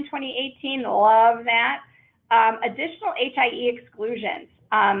again in 2018. Love that. Additional HIE exclusions.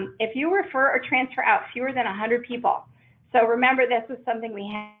 If you refer or transfer out fewer than 100 people, so remember this was something we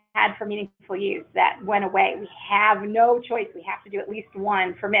had for meaningful use that went away. We have no choice. We have to do at least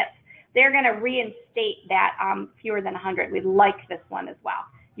one for MIPS. They're going to reinstate that fewer than 100. We like this one as well.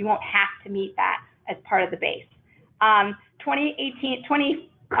 You won't have to meet that as part of the base.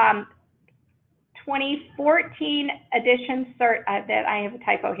 2014 edition cert, that I have a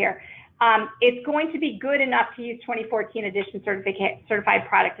typo here. It's going to be good enough to use 2014 edition certified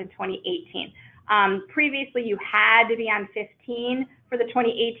product in 2018. Previously, you had to be on 15 for the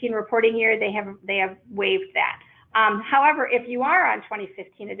 2018 reporting year. They have waived that. However, if you are on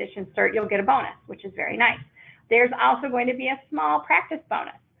 2015 edition cert, you'll get a bonus, which is very nice. There's also going to be a small practice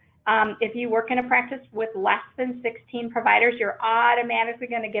bonus. If you work in a practice with less than 16 providers, you're automatically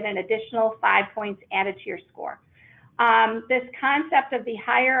going to get an additional 5 points added to your score. This concept of the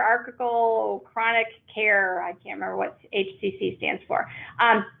hierarchical chronic care, I can't remember what HCC stands for.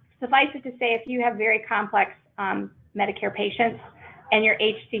 Suffice it to say, if you have very complex Medicare patients and your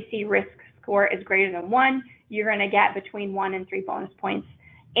HCC risk score is greater than 1, you're going to get between 1 and 3 bonus points.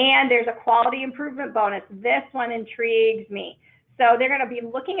 And there's a quality improvement bonus. This one intrigues me. So they're going to be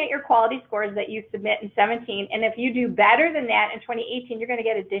looking at your quality scores that you submit in 17. And if you do better than that in 2018, you're going to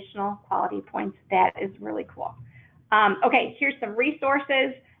get additional quality points. That is really cool. Okay, here's some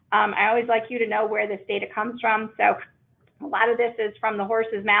resources. I always like you to know where this data comes from. So a lot of this is from the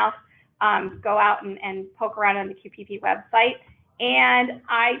horse's mouth. Go out and poke around on the QPP website. And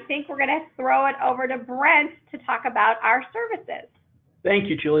I think we're going to throw it over to Brent to talk about our services. Thank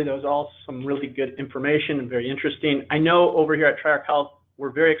you, Julie. That was all some really good information and very interesting. I know over here at Triarq Health, we're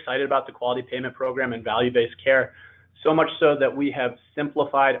very excited about the quality payment program and value-based care, so much so that we have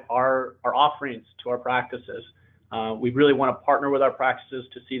simplified our offerings to our practices. We really want to partner with our practices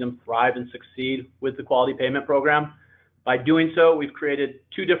to see them thrive and succeed with the quality payment program. By doing so, we've created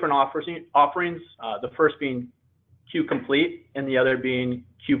two different offerings, the first being Q Complete and the other being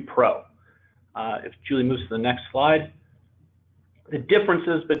Q Pro. If Julie moves to the next slide. The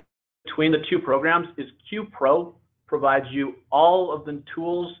differences between the two programs is Q Pro provides you all of the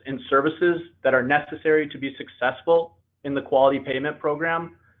tools and services that are necessary to be successful in the quality payment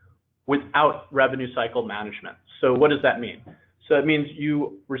program without revenue cycle management. So what does that mean? So it means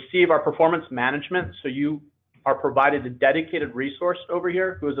you receive our performance management, so you are provided a dedicated resource over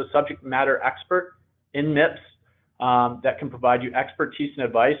here who is a subject matter expert in MIPS that can provide you expertise and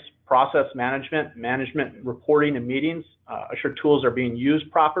advice, process management, reporting, and meetings. Assure tools are being used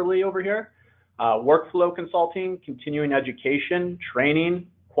properly over here. Workflow consulting, continuing education, training,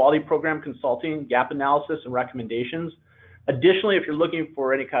 quality program consulting, gap analysis, and recommendations. Additionally, if you're looking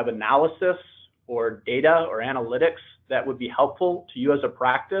for any kind of analysis or data or analytics that would be helpful to you as a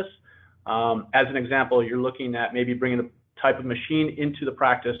practice, as an example, you're looking at maybe bringing a type of machine into the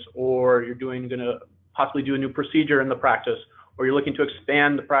practice, or you're going to possibly do a new procedure in the practice, or you're looking to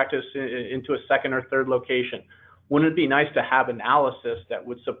expand the practice into a second or third location. Wouldn't it be nice to have analysis that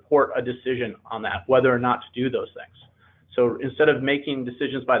would support a decision on that, whether or not to do those things? So instead of making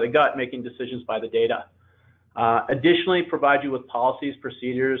decisions by the gut, making decisions by the data. Additionally, provide you with policies,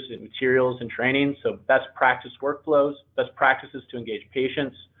 procedures, and materials and training. So best practice workflows, best practices to engage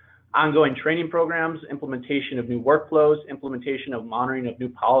patients, ongoing training programs, implementation of new workflows, implementation of monitoring of new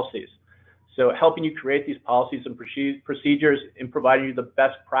policies. So helping you create these policies and procedures and providing you the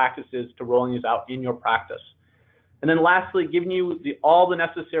best practices to rolling these out in your practice. And then lastly, giving you all the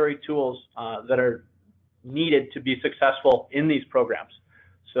necessary tools that are needed to be successful in these programs.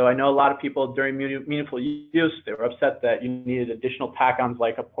 So I know a lot of people during Meaningful Use, they were upset that you needed additional pack-ons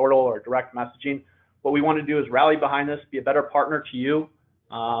like a portal or direct messaging. What we want to do is rally behind this, be a better partner to you,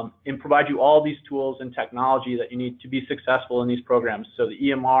 and provide you all these tools and technology that you need to be successful in these programs. So the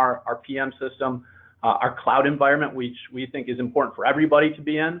EMR, our PM system, our cloud environment, which we think is important for everybody to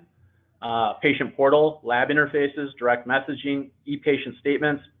be in, patient portal, lab interfaces, direct messaging, e-patient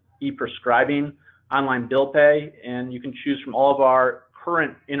statements, e-prescribing, online bill pay, and you can choose from all of our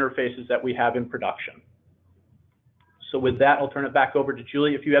current interfaces that we have in production. So with that, I'll turn it back over to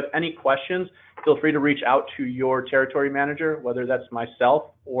Julie. If you have any questions, feel free to reach out to your territory manager, whether that's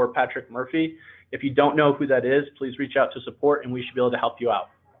myself or Patrick Murphy. If you don't know who that is, please reach out to support and we should be able to help you out.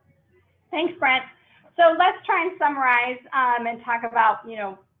 Thanks, Brent. So let's try and summarize and talk about,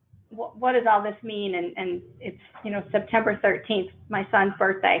 what does all this mean? And it's, September 13th, my son's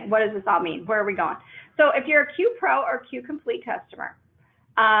birthday. What does this all mean? Where are we going? So if you're a Q Pro or Q Complete customer,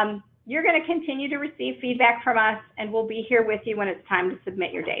 you're going to continue to receive feedback from us, and we'll be here with you when it's time to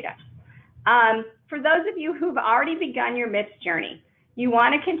submit your data. For those of you who've already begun your MIPS journey, you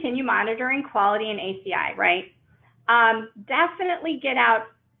want to continue monitoring quality and ACI, right? Definitely get out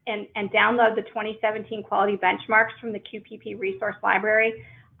and download the 2017 quality benchmarks from the QPP resource library.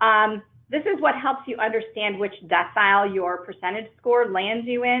 This is what helps you understand which decile your percentage score lands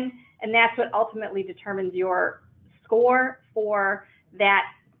you in, and that's what ultimately determines your score for that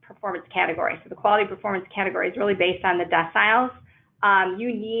performance category. So the quality performance category is really based on the deciles.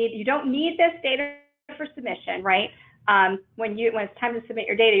 You don't need this data for submission, right? When it's time to submit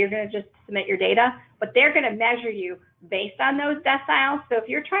your data, you're going to just submit your data, but they're going to measure you based on those deciles. So if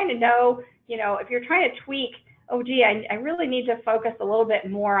you're trying to know, if you're trying to tweak, oh gee, I really need to focus a little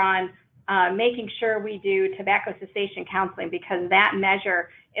bit more on making sure we do tobacco cessation counseling because that measure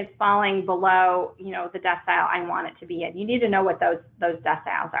is falling below, the decile I want it to be in. You need to know what those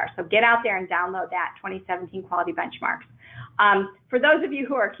deciles are. So get out there and download that 2017 quality benchmarks. For those of you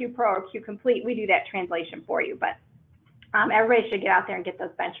who are Q Pro or Q Complete, we do that translation for you, but everybody should get out there and get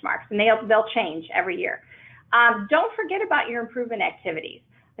those benchmarks, and they'll change every year. Don't forget about your improvement activities.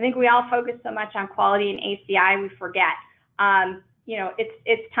 I think we all focus so much on quality and ACI, we forget.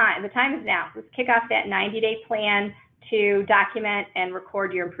 It's time. The time is now. Let's kick off that 90-day plan to document and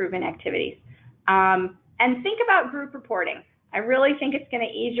record your improvement activities. And think about group reporting. I really think it's going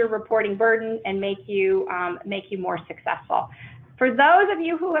to ease your reporting burden and make you more successful. For those of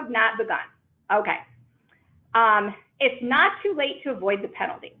you who have not begun, okay, it's not too late to avoid the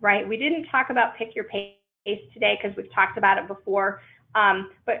penalty, right? We didn't talk about pick your pace today because we've talked about it before,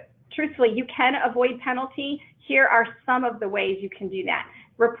 but truthfully, you can avoid penalty. Here are some of the ways you can do that.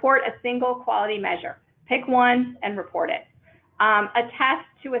 Report a single quality measure. Pick one and report it. Attest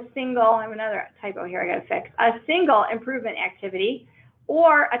to a single, I have another typo here I got to fix, a single improvement activity,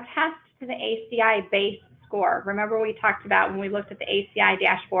 or attest to the ACI base score. Remember we talked about when we looked at the ACI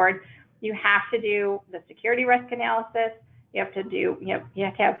dashboard, you have to do the security risk analysis. You have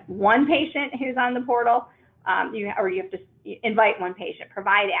to have one patient who's on the portal, you have to invite one patient,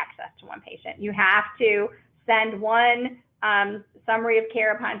 provide access to one patient. You have to send one summary of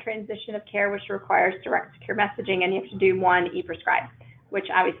care upon transition of care, which requires direct secure messaging, and you have to do one e-prescribe, which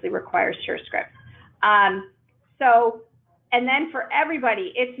obviously requires SureScript. And then for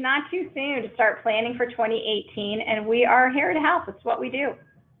everybody, it's not too soon to start planning for 2018, and we are here to help. It's what we do.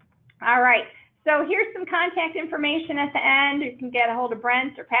 All right, so here's some contact information at the end. You can get a hold of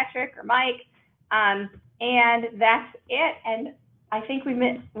Brent or Patrick or Mike, and that's it. And I think we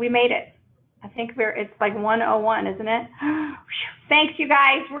made it. I think it's like 101, isn't it? Thanks, you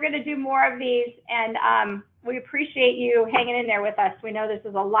guys. We're going to do more of these, and we appreciate you hanging in there with us. We know this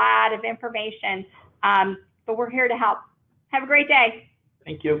is a lot of information, but we're here to help. Have a great day.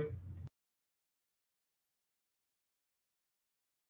 Thank you.